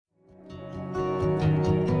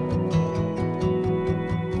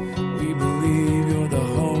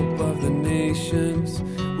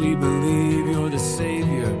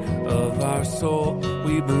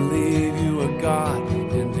we believe you are God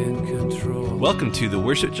and in control. Welcome to the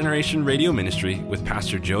Worship Generation Radio Ministry with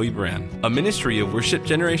Pastor Joey Brand, a ministry of Worship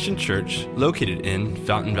Generation Church located in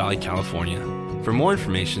Fountain Valley, California. For more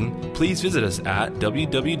information, please visit us at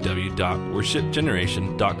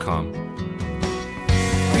www.worshipgeneration.com.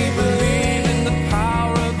 We believe in the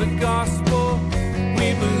power of the gospel.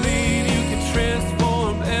 We believe you can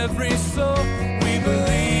transform every soul. We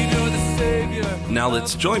believe you're the Savior. Now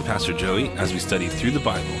let's join Pastor Joey as we study through the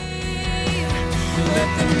Bible.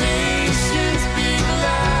 Let the nations be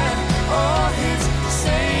glad, all his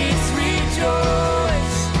saints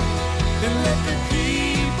rejoice, and let the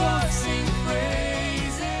people sing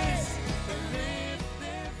praises and lift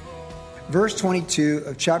their voice. Verse 22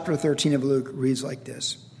 of chapter 13 of Luke reads like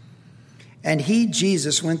this. And he,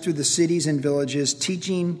 Jesus, went through the cities and villages,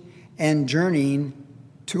 teaching and journeying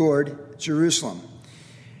toward Jerusalem.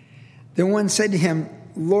 Then one said to him,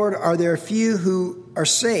 Lord, are there few who are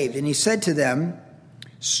saved? And he said to them,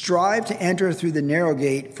 strive to enter through the narrow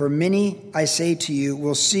gate, for many, I say to you,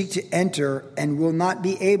 will seek to enter and will not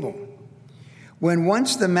be able. When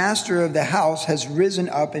once the master of the house has risen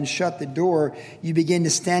up and shut the door, you begin to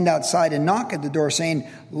stand outside and knock at the door, saying,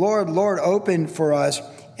 Lord, Lord, open for us.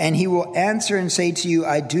 And he will answer and say to you,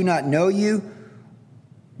 I do not know you,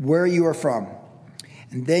 where you are from.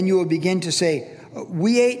 And then you will begin to say,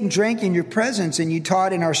 we ate and drank in your presence, and you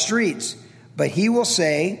taught in our streets. But he will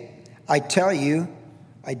say, I tell you,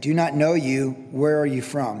 I do not know you, where are you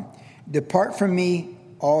from? Depart from me,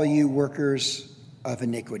 all you workers of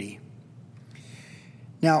iniquity.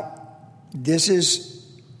 Now, this is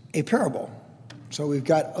a parable. So we've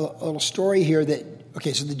got a little story here that,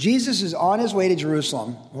 okay, so Jesus is on his way to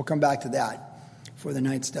Jerusalem. We'll come back to that before the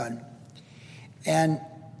night's done. And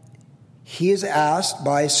he is asked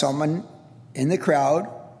by someone in the crowd,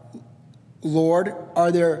 Lord,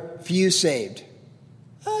 are there few saved?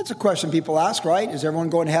 That's a question people ask, right? Is everyone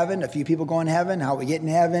going to heaven? A few people going to heaven? How are we getting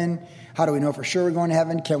to heaven? How do we know for sure we're going to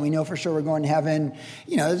heaven? Can we know for sure we're going to heaven?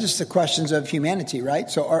 You know, it's just the questions of humanity, right?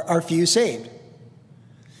 So are few saved?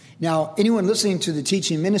 Now, anyone listening to the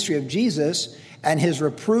teaching ministry of Jesus and his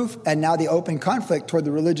reproof and now the open conflict toward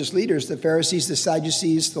the religious leaders, the Pharisees, the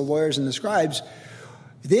Sadducees, the lawyers, and the scribes,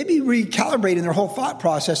 they'd be recalibrating their whole thought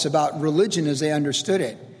process about religion as they understood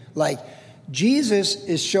it. Like, Jesus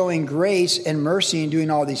is showing grace and mercy and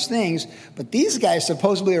doing all these things, but these guys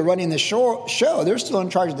supposedly are running the show. They're still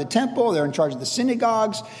in charge of the temple. They're in charge of the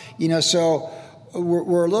synagogues. You know, so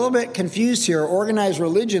we're a little bit confused here. Organized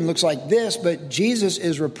religion looks like this, but Jesus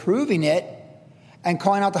is reproving it and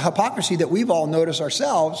calling out the hypocrisy that we've all noticed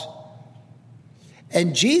ourselves.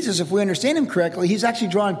 And Jesus, if we understand him correctly, he's actually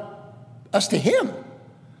drawing us to him.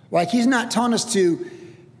 Like, he's not telling us to,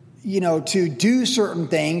 to do certain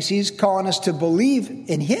things. He's calling us to believe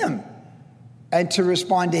in him and to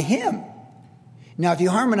respond to him. Now, if you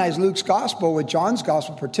harmonize Luke's gospel with John's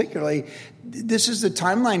gospel particularly, this is the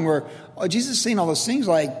timeline where Jesus is saying all those things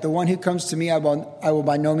like, the one who comes to me, I will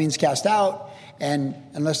by no means cast out. And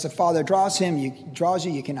unless the Father draws you,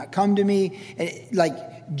 you cannot come to me.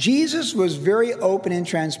 Jesus was very open and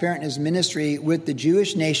transparent in his ministry with the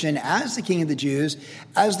Jewish nation as the King of the Jews,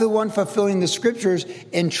 as the one fulfilling the scriptures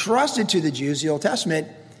entrusted to the Jews, the Old Testament,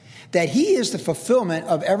 that he is the fulfillment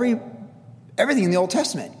of everything in the Old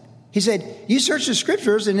Testament. He said, you search the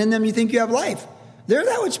scriptures and in them you think you have life. There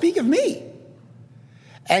that would speak of me.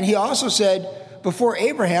 And he also said, before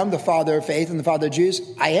Abraham, the father of faith and the father of Jews,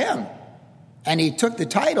 I am. And he took the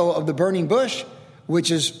title of the burning bush,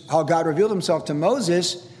 which is how God revealed himself to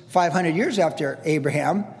Moses 500 years after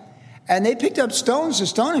Abraham. And they picked up stones to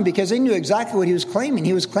stone him because they knew exactly what he was claiming.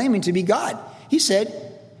 He was claiming to be God. He said,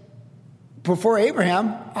 before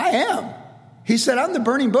Abraham, I am. He said, I'm the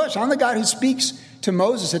burning bush. I'm the God who speaks to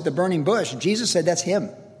Moses at the burning bush. Jesus said, that's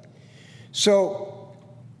him. So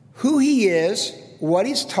who he is, what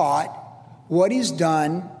he's taught, what he's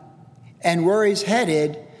done, and where he's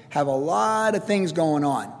headed have a lot of things going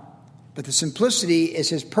on. But the simplicity is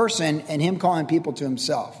his person and him calling people to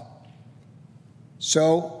himself.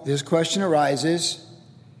 So this question arises,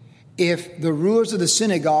 if the rulers of the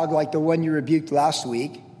synagogue, like the one you rebuked last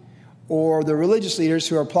week, or the religious leaders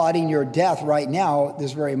who are plotting your death right now,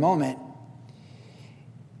 this very moment,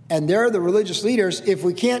 and they're the religious leaders, if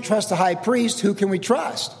we can't trust the high priest, who can we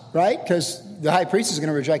trust, right? Because the high priest is going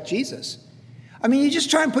to reject Jesus. I mean, you just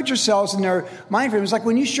try and put yourselves in their mind frame. It's like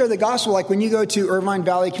when you share the gospel, like when you go to Irvine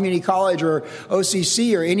Valley Community College or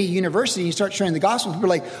OCC or any university, and you start sharing the gospel, people are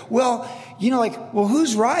like, well,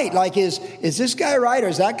 who's right? Like, is this guy right or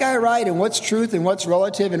is that guy right? And what's truth and what's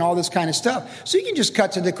relative and all this kind of stuff. So you can just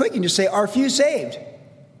cut to the quick and just say, are few saved?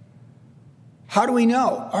 How do we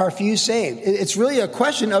know? Are few saved? It's really a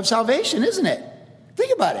question of salvation, isn't it?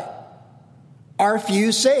 Think about it. Are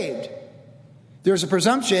few saved? There's a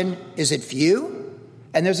presumption, is it few?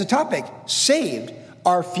 And there's a topic, saved.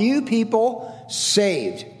 Are few people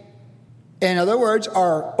saved? In other words,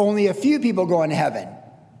 are only a few people going to heaven?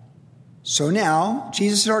 So now,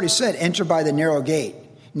 Jesus had already said, enter by the narrow gate.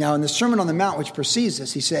 Now, in the Sermon on the Mount, which precedes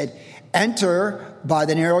this, he said, enter by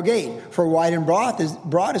the narrow gate. For wide and broad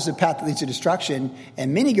is the path that leads to destruction,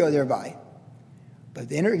 and many go thereby. But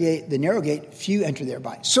the narrow gate, few enter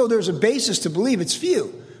thereby. So there's a basis to believe it's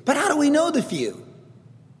few. But how do we know the few?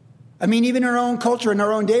 I mean, even in our own culture, in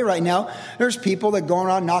our own day right now, there's people that go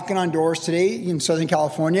around knocking on doors today in Southern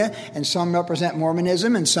California, and some represent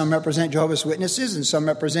Mormonism, and some represent Jehovah's Witnesses, and some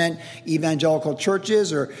represent evangelical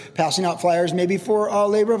churches, or passing out flyers maybe for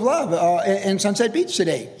Labor of Love in Sunset Beach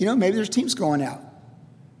today. You know, maybe there's teams going out.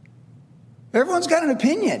 Everyone's got an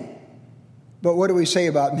opinion. But what do we say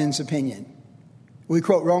about men's opinion? We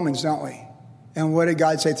quote Romans, don't we? And what did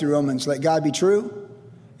God say through Romans? Let God be true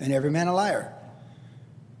and every man a liar.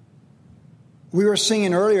 We were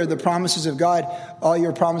singing earlier the promises of God. All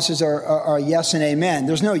your promises are yes and amen.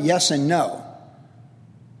 There's no yes and no.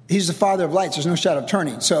 He's the Father of lights. There's no shadow of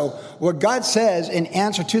turning. So what God says in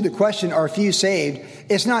answer to the question, are few saved?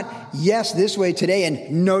 It's not yes this way today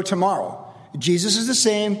and no tomorrow. Jesus is the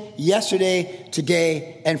same yesterday,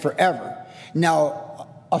 today, and forever. Now,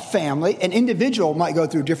 a family, an individual might go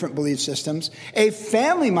through different belief systems. A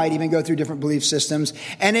family might even go through different belief systems.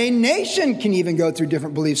 And a nation can even go through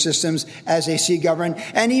different belief systems as they see governed.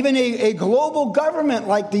 And even a global government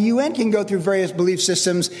like the UN can go through various belief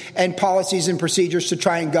systems and policies and procedures to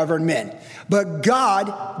try and govern men. But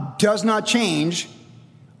God does not change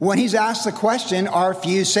when he's asked the question, are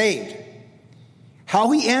few saved?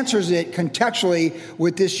 How he answers it contextually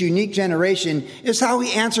with this unique generation is how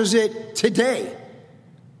he answers it today.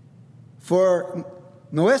 For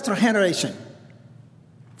nuestra generation,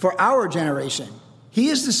 for our generation, he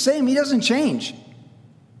is the same. He doesn't change.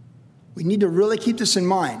 We need to really keep this in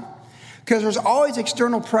mind, because there's always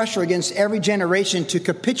external pressure against every generation to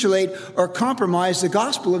capitulate or compromise the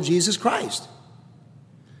gospel of Jesus Christ.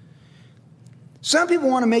 Some people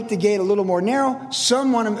want to make the gate a little more narrow.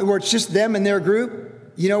 Some want to, where it's just them and their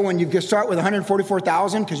group. You know, when you start with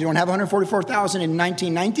 144,000, because you don't have 144,000 in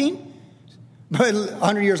 1919. But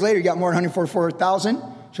 100 years later, you got more than 144,000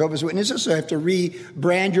 Jehovah's Witnesses. So you have to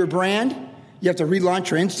rebrand your brand. You have to relaunch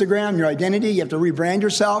your Instagram, your identity. You have to rebrand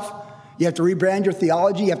yourself. You have to rebrand your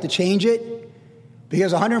theology. You have to change it.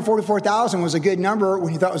 Because 144,000 was a good number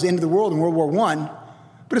when you thought it was the end of the world in World War I.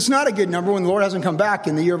 But it's not a good number when the Lord hasn't come back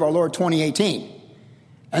in the year of our Lord 2018.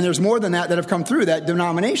 And there's more than that have come through that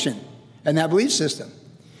denomination and that belief system.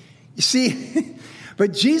 You see,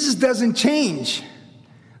 but Jesus doesn't change.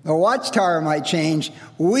 The watchtower might change.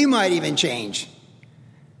 We might even change.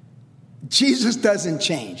 Jesus doesn't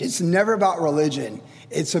change. It's never about religion.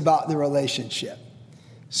 It's about the relationship.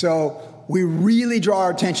 So we really draw our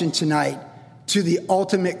attention tonight to the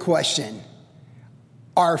ultimate question.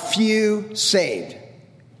 Are few saved?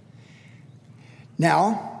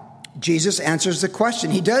 Now, Jesus answers the question.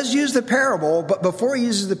 He does use the parable, but before he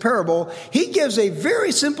uses the parable, he gives a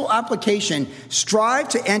very simple application. Strive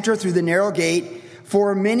to enter through the narrow gate.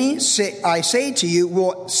 For many, I say to you,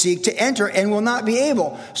 will seek to enter and will not be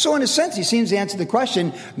able. So in a sense, he seems to answer the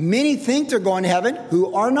question. Many think they're going to heaven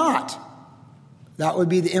who are not. That would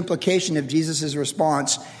be the implication of Jesus'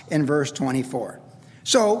 response in verse 24.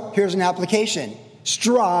 So here's an application.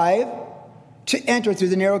 Strive to enter through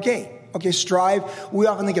the narrow gate. Okay, strive. We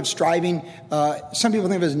often think of striving. Some people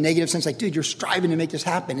think of it as a negative sense, like, dude, you're striving to make this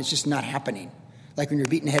happen. It's just not happening. Like when you're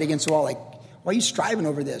beating the head against the wall, like, why are you striving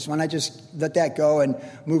over this? Why not just let that go and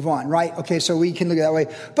move on, right? Okay, so we can look at it that way.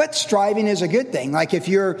 But striving is a good thing. Like if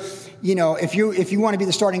you're, if you want to be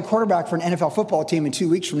the starting quarterback for an NFL football team in 2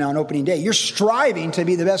 weeks from now on opening day, you're striving to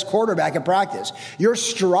be the best quarterback at practice. You're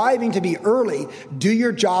striving to be early, do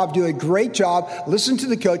your job, do a great job, listen to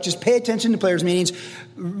the coaches, pay attention to players' meetings,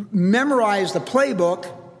 memorize the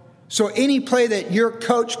playbook. So any play that your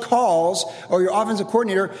coach calls or your offensive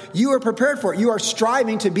coordinator, you are prepared for it. You are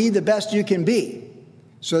striving to be the best you can be.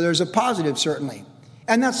 So there's a positive, certainly.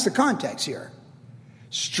 And that's the context here.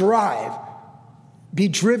 Strive. Be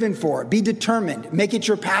driven for it. Be determined. Make it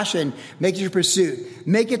your passion. Make it your pursuit.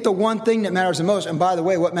 Make it the one thing that matters the most. And by the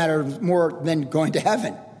way, what matters more than going to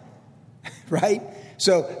heaven? Right?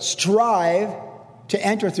 So strive to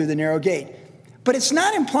enter through the narrow gate. But it's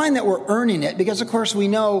not implying that we're earning it, because, of course, we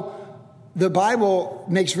know the Bible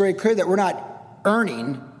makes very clear that we're not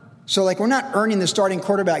earning So like we're not earning the starting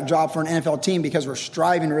quarterback job for an NFL team because we're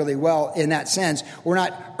striving really well in that sense. We're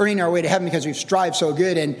not earning our way to heaven because we've strived so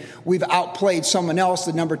good and we've outplayed someone else,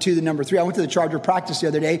 the number 2, the number 3. I went to the Charger practice the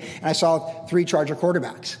other day and I saw 3 Charger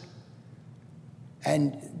quarterbacks.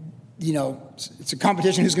 And, you know, it's a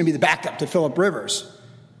competition who's going to be the backup to Phillip Rivers.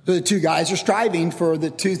 So the 2 guys are striving for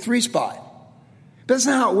the 2-3 spot. But that's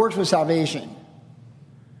not how it works with salvation.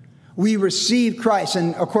 We receive Christ.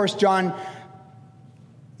 And, of course, John,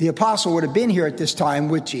 the apostle, would have been here at this time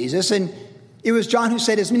with Jesus. And it was John who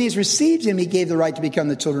said, as many as received him, he gave the right to become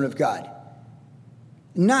the children of God.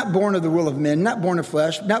 Not born of the will of men, not born of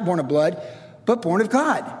flesh, not born of blood, but born of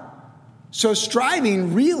God. So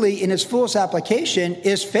striving really in its fullest application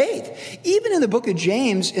is faith. Even in the book of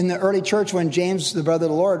James, in the early church, when James, the brother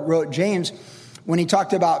of the Lord, wrote James, when he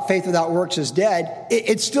talked about faith without works is dead,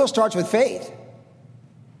 it still starts with faith.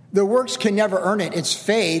 The works can never earn it. It's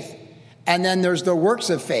faith. And then there's the works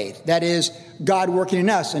of faith. That is God working in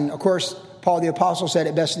us. And of course, Paul the apostle said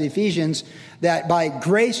it best to the Ephesians that by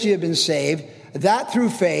grace you have been saved, that through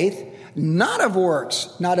faith, not of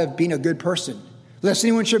works, not of being a good person, lest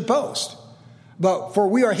anyone should boast. But for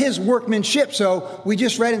we are his workmanship. So we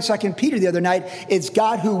just read in 2 Peter the other night, it's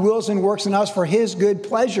God who wills and works in us for his good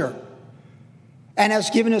pleasure and has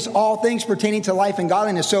given us all things pertaining to life and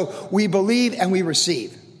godliness. So we believe and we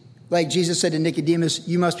receive. Like Jesus said to Nicodemus,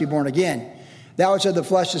 you must be born again. That which of the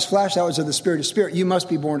flesh is flesh, that which of the spirit is spirit. You must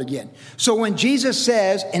be born again. So when Jesus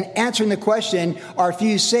says, in answering the question, are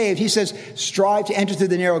few saved? He says, strive to enter through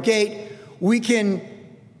the narrow gate. We can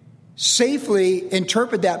safely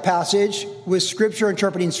interpret that passage with Scripture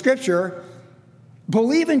interpreting Scripture,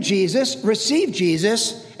 believe in Jesus, receive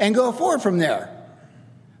Jesus, and go forward from there.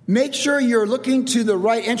 Make sure you're looking to the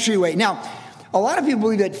right entryway. Now, a lot of people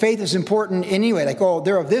believe that faith is important anyway. Like, oh,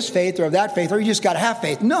 they're of this faith or of that faith, or you just got to have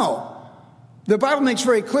faith. No. The Bible makes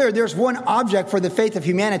very clear there's one object for the faith of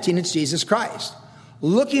humanity, and it's Jesus Christ.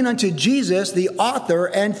 Looking unto Jesus, the author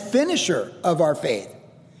and finisher of our faith.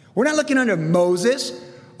 We're not looking unto Moses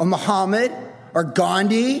or Muhammad or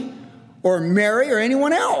Gandhi or Mary or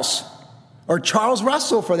anyone else, or Charles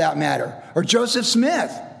Russell for that matter, or Joseph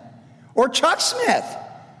Smith or Chuck Smith,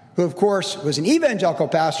 who of course was an evangelical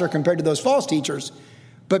pastor compared to those false teachers.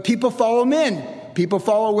 But people follow men, people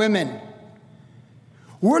follow women.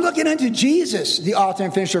 We're looking unto Jesus, the author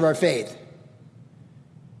and finisher of our faith.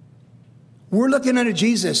 We're looking unto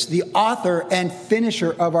Jesus, the author and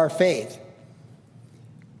finisher of our faith.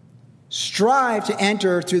 Strive to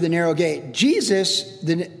enter through the narrow gate. Jesus,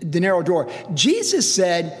 the narrow door. Jesus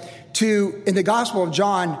said in the Gospel of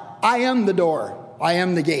John, I am the door. I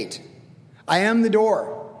am the gate. I am the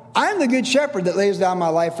door. I am the good shepherd that lays down my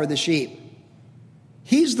life for the sheep.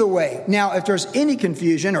 He's the way. Now, if there's any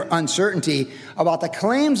confusion or uncertainty about the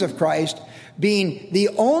claims of Christ being the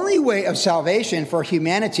only way of salvation for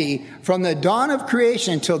humanity from the dawn of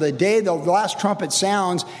creation till the day the last trumpet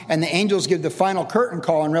sounds and the angels give the final curtain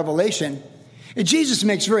call in Revelation, Jesus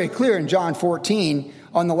makes very clear in John 14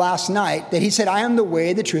 on the last night that he said, I am the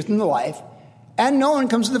way, the truth, and the life, and no one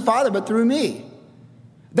comes to the Father but through me.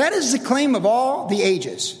 That is the claim of all the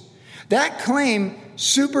ages. That claim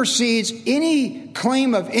supersedes any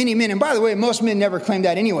claim of any men. And by the way, most men never claim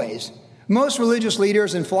that anyways. Most religious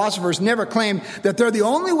leaders and philosophers never claim that they're the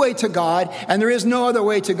only way to God and there is no other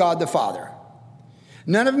way to God the Father.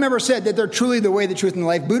 None of them ever said that they're truly the way, the truth, and the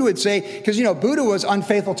life. Buddha would say, because, Buddha was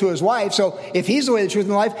unfaithful to his wife, so if he's the way, the truth,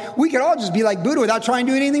 and the life, we could all just be like Buddha without trying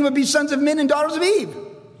to do anything but be sons of men and daughters of Eve.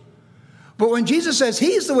 But when Jesus says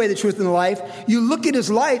he's the way, the truth, and the life, you look at his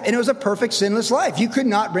life, and it was a perfect, sinless life. You could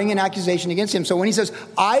not bring an accusation against him. So when he says,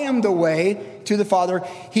 I am the way to the Father,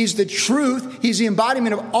 he's the truth, he's the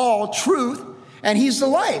embodiment of all truth, and he's the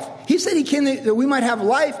life. He said that we might have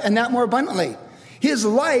life and that more abundantly. His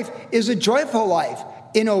life is a joyful life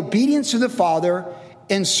in obedience to the Father,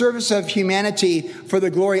 in service of humanity for the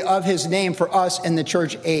glory of his name for us in the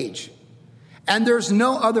church age. And there's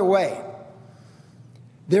no other way.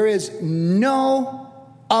 There is no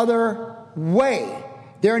other way.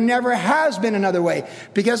 There never has been another way.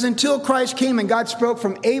 Because until Christ came and God spoke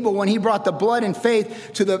from Abel when he brought the blood and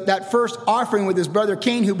faith to that first offering with his brother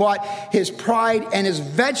Cain, who brought his pride and his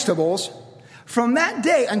vegetables, from that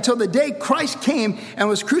day until the day Christ came and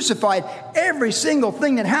was crucified, every single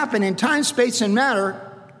thing that happened in time, space, and matter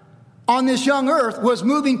on this young earth was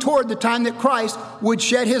moving toward the time that Christ would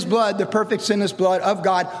shed his blood, the perfect sinless blood of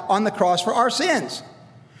God, on the cross for our sins.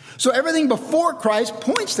 So everything before Christ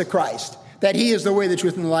points to Christ, that he is the way, the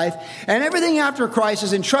truth, and the life. And everything after Christ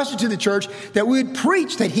is entrusted to the church that we would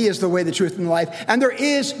preach that he is the way, the truth, and the life. And there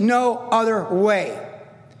is no other way.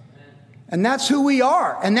 And that's who we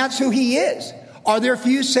are. And that's who he is. Are there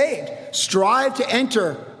few saved? Strive to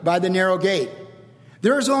enter by the narrow gate.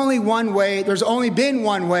 There's only one way. There's only been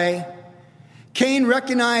one way. Cain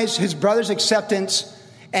recognized his brother's acceptance,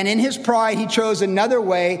 and in his pride, he chose another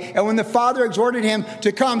way. And when the Father exhorted him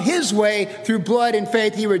to come his way through blood and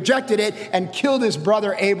faith, he rejected it and killed his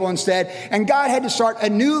brother Abel instead. And God had to start a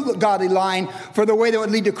new godly line for the way that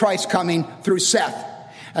would lead to Christ coming through Seth.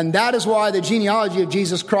 And that is why the genealogy of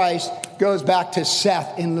Jesus Christ goes back to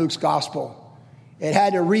Seth in Luke's gospel. It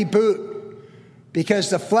had to reboot because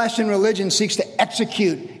the flesh and religion seeks to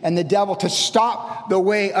execute and the devil to stop the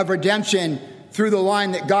way of redemption through the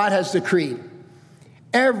line that God has decreed.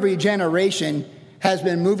 Every generation has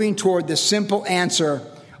been moving toward the simple answer,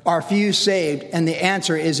 are few saved? And the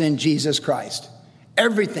answer is in Jesus Christ.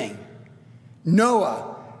 Everything.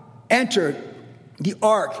 Noah entered the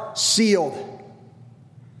ark sealed.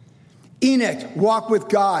 Enoch walked with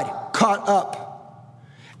God, caught up.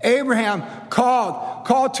 Abraham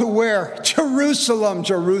called to where? Jerusalem,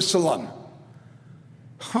 Jerusalem.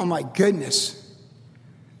 Oh my goodness.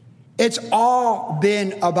 It's all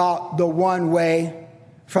been about the one way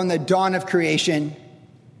from the dawn of creation.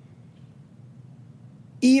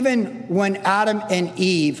 Even when Adam and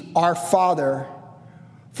Eve, our father,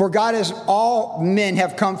 for God is all men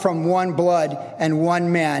have come from one blood and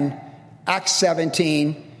one man, Acts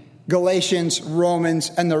 17, Galatians,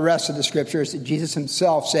 Romans, and the rest of the scriptures that Jesus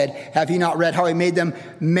himself said, have you not read how he made them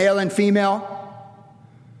male and female?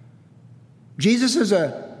 Jesus is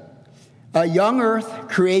a young earth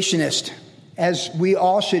creationist, as we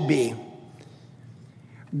all should be.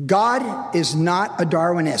 God is not a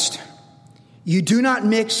Darwinist. You do not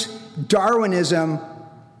mix Darwinism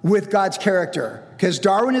with God's character, because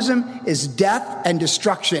Darwinism is death and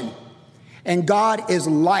destruction, and God is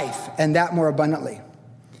life, and that more abundantly.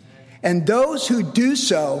 And those who do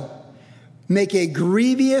so make a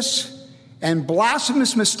grievous and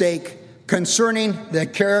blasphemous mistake concerning the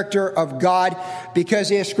character of God, because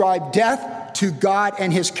they ascribe death to God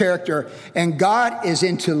and his character. And God is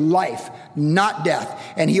into life, not death.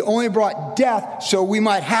 And he only brought death so we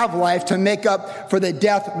might have life to make up for the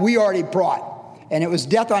death we already brought. And it was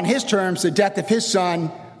death on his terms, the death of his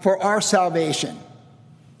son, for our salvation.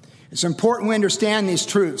 It's important we understand these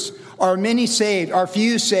truths. Are many saved? Are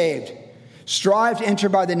few saved? Strive to enter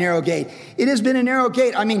by the narrow gate. It has been a narrow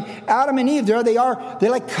gate. I mean, Adam and Eve, there they are. They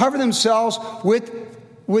like cover themselves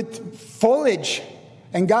with foliage.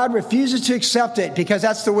 And God refuses to accept it because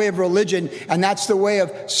that's the way of religion, and that's the way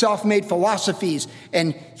of self-made philosophies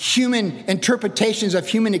and human interpretations of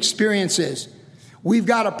human experiences. We've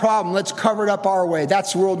got a problem. Let's cover it up our way.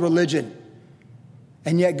 That's world religion.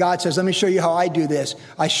 And yet God says, let me show you how I do this.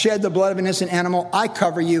 I shed the blood of an innocent animal. I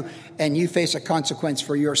cover you, and you face a consequence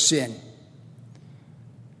for your sin.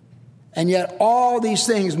 And yet all these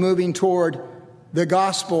things moving toward the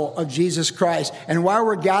gospel of Jesus Christ. And why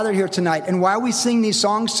we're gathered here tonight, and why we sing these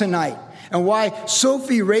songs tonight, and why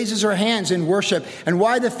Sophie raises her hands in worship, and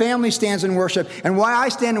why the family stands in worship, and why I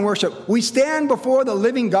stand in worship. We stand before the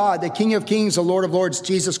living God, the King of Kings, the Lord of Lords,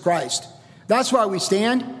 Jesus Christ. That's why we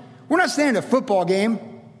stand. We're not standing at a football game.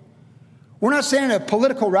 We're not standing at a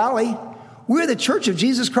political rally. We're the church of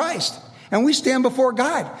Jesus Christ. And we stand before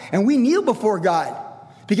God, and we kneel before God.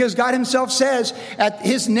 Because God himself says, at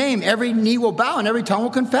his name, every knee will bow and every tongue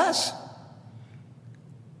will confess.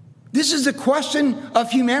 This is the question of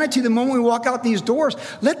humanity the moment we walk out these doors.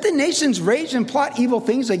 Let the nations rage and plot evil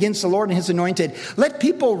things against the Lord and his anointed. Let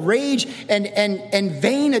people rage and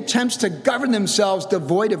vain attempts to govern themselves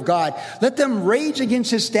devoid of God. Let them rage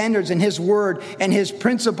against his standards and his word and his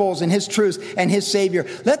principles and his truths and his Savior.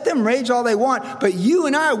 Let them rage all they want. But you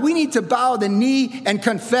and I, we need to bow the knee and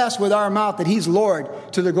confess with our mouth that he's Lord,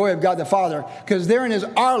 to the glory of God the Father. Because therein is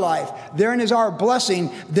our life. Therein is our blessing.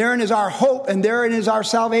 Therein is our hope. And therein is our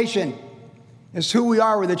salvation. It's who we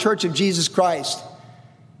are with the Church of Jesus Christ.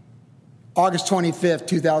 August 25th,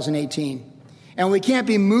 2018. And we can't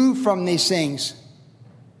be moved from these things.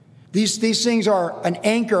 These things are an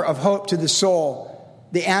anchor of hope to the soul.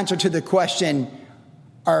 The answer to the question,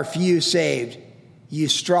 are few saved? You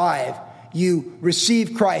strive. You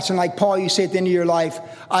receive Christ. And like Paul, you say at the end of your life,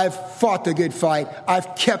 I've fought the good fight.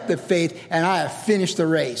 I've kept the faith, and I have finished the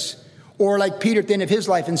race. Or like Peter at the end of his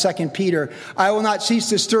life in 2 Peter, I will not cease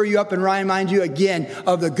to stir you up and remind you again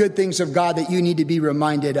of the good things of God that you need to be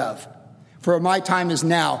reminded of. For my time is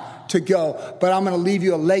now to go, but I'm going to leave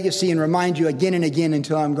you a legacy and remind you again and again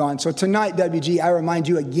until I'm gone. So tonight, WG, I remind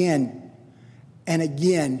you again and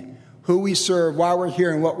again who we serve, why we're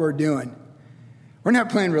here, and what we're doing. We're not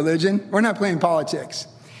playing religion. We're not playing politics.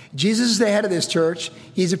 Jesus is the head of this church.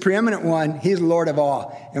 He's a preeminent one. He's Lord of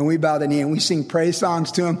all. And we bow the knee and we sing praise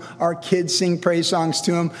songs to him. Our kids sing praise songs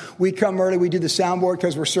to him. We come early. We do the soundboard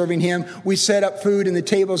because we're serving him. We set up food and the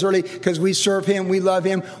tables early because we serve him. We love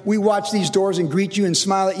him. We watch these doors and greet you and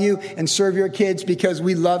smile at you and serve your kids because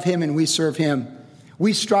we love him and we serve him.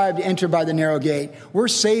 We strive to enter by the narrow gate. We're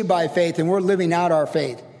saved by faith and we're living out our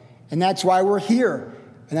faith. And that's why we're here.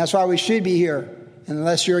 And that's why we should be here. And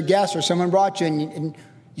unless you're a guest or someone brought you and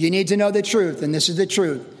you need to know the truth, and this is the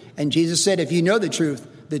truth. And Jesus said, if you know the truth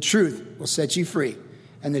will set you free.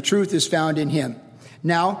 And the truth is found in him.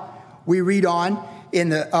 Now, we read on in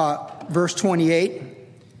the verse 28.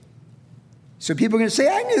 So people are going to say,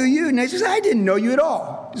 I knew you. And they say, I didn't know you at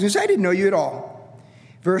all. He's going to say, I didn't know you at all.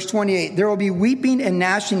 Verse 28, there will be weeping and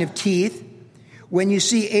gnashing of teeth when you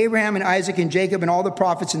see Abraham and Isaac and Jacob and all the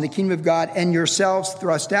prophets in the kingdom of God and yourselves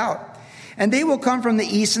thrust out. And they will come from the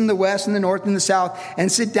east and the west and the north and the south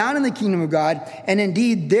and sit down in the kingdom of God. And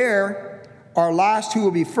indeed, there are last who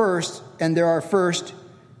will be first, and there are first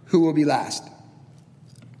who will be last.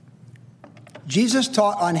 Jesus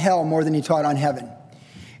taught on hell more than he taught on heaven.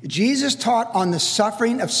 Jesus taught on the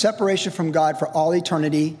suffering of separation from God for all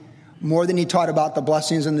eternity more than he taught about the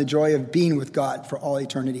blessings and the joy of being with God for all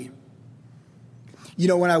eternity. You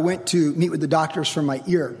know, when I went to meet with the doctors for my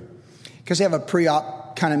ear, because they have a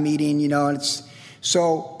pre-op kind of meeting, and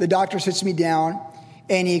so the doctor sits me down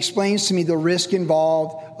and he explains to me the risk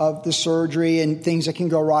involved of the surgery and things that can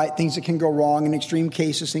go right, things that can go wrong, in extreme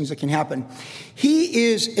cases, things that can happen. He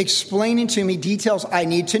is explaining to me details I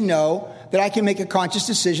need to know that I can make a conscious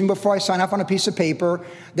decision before I sign off on a piece of paper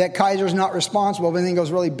that Kaiser's not responsible if anything goes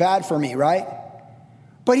really bad for me, right?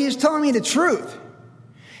 But he's telling me the truth.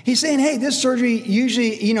 He's saying, hey, this surgery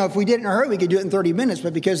usually, if we did it in a hurry, we could do it in 30 minutes.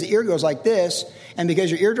 But because the ear goes like this, and because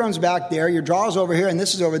your eardrum's back there, your jaw's over here, and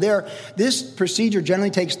this is over there, this procedure generally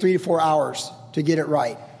takes 3 to 4 hours to get it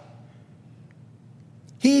right.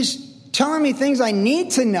 He's telling me things I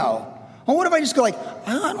need to know. Well, what if I just go like,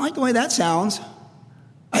 I don't like the way that sounds.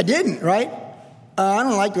 I didn't, right? I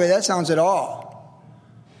don't like the way that sounds at all.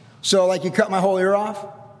 So like you cut my whole ear off?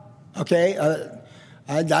 Okay,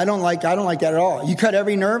 I don't like that at all. You cut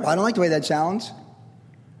every nerve? I don't like the way that sounds.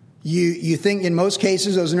 You think in most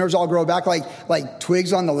cases those nerves all grow back like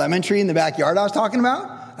twigs on the lemon tree in the backyard I was talking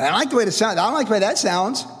about? I don't like the way it sounds. I don't like the way that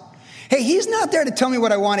sounds. Hey, he's not there to tell me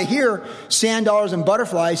what I want to hear, sand dollars and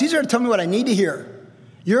butterflies. He's there to tell me what I need to hear.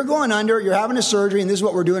 You're going under, you're having a surgery, and this is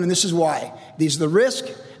what we're doing, and this is why. These are the risk,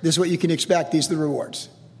 this is what you can expect, these are the rewards.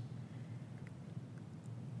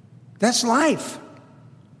 That's life.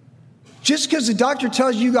 Just because the doctor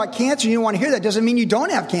tells you got cancer and you don't want to hear that doesn't mean you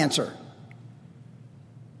don't have cancer.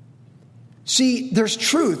 See, there's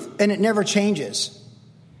truth and it never changes.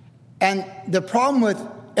 And the problem with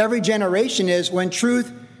every generation is when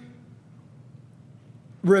truth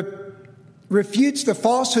refutes the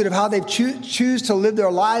falsehood of how they choose to live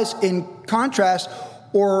their lives in contrast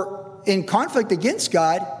or in conflict against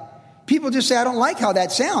God, people just say, I don't like how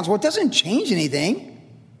that sounds. Well, it doesn't change anything.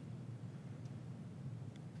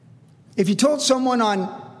 If you told someone on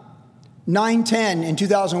 9/10 in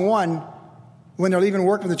 2001, when they're leaving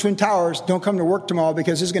work from the Twin Towers, don't come to work tomorrow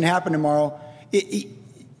because this is going to happen tomorrow, it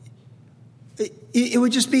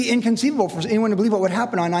would just be inconceivable for anyone to believe what would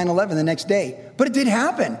happen on 9/11 the next day. But it did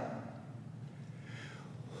happen.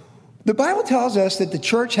 The Bible tells us that the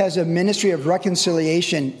church has a ministry of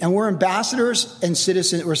reconciliation, and we're ambassadors and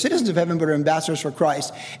citizens. We're citizens of heaven, but we're ambassadors for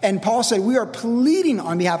Christ. And Paul said we are pleading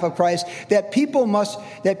on behalf of Christ that people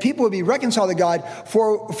would be reconciled to God,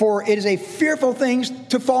 for it is a fearful thing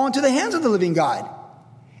to fall into the hands of the living God.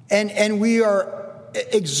 And we are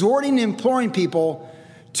exhorting and imploring people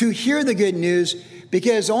to hear the good news,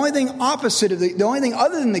 because the only thing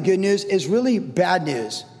other than the good news is really bad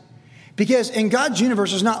news. Because in God's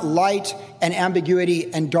universe, there's not light and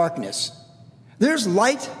ambiguity and darkness. There's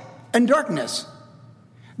light and darkness.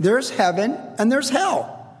 There's heaven and there's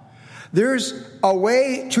hell. There's a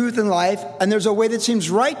way, truth, and life, and there's a way that seems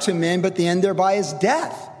right to men, but the end thereby is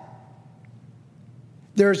death.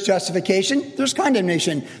 There's justification, there's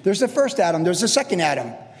condemnation. There's the first Adam, there's the second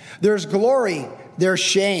Adam. There's glory, there's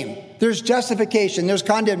shame. There's justification, there's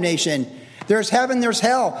condemnation. There's heaven, there's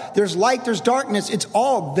hell, there's light, there's darkness. It's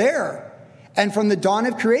all there. And from the dawn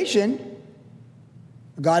of creation,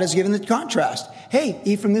 God has given the contrast. Hey,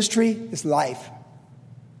 eat from this tree, it's life.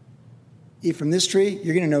 Eat from this tree,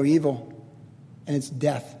 you're going to know evil, and it's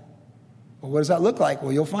death. Well, what does that look like?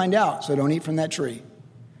 Well, you'll find out, so don't eat from that tree.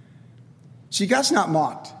 See, God's not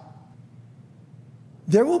mocked.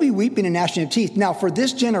 there will be weeping and gnashing of teeth. Now, for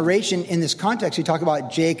this generation, in this context, we talk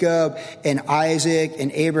about Jacob and Isaac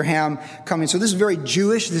and Abraham coming. So this is very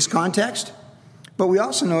Jewish, this context. But we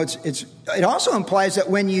also know it also implies that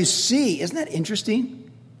when you see, isn't that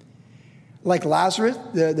interesting? Like Lazarus,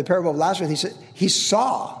 the parable of Lazarus, he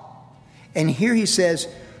saw. And here he says,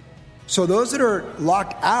 so those that are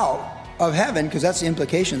locked out of heaven, because that's the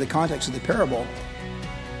implication of the context of the parable,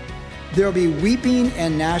 there will be weeping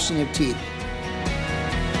and gnashing of teeth.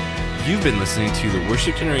 You've been listening to the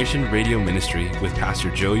Worship Generation Radio Ministry with Pastor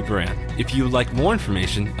Joey Baran. If you would like more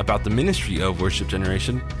information about the ministry of Worship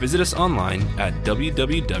Generation, visit us online at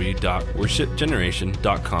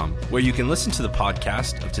www.worshipgeneration.com, where you can listen to the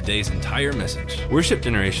podcast of today's entire message. Worship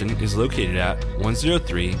Generation is located at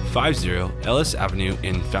 10350 Ellis Avenue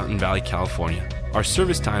in Fountain Valley, California. Our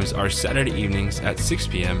service times are Saturday evenings at 6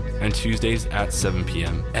 p.m. and Tuesdays at 7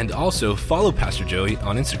 p.m. And also follow Pastor Joey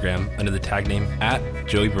on Instagram under the tag name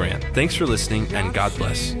 @JoeyBaran. Thanks for listening, and God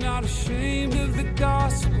bless. Not ashamed of the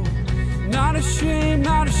gospel. Not ashamed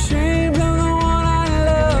of the one I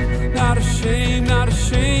love. Not ashamed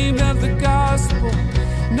of the gospel.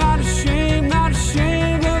 Not ashamed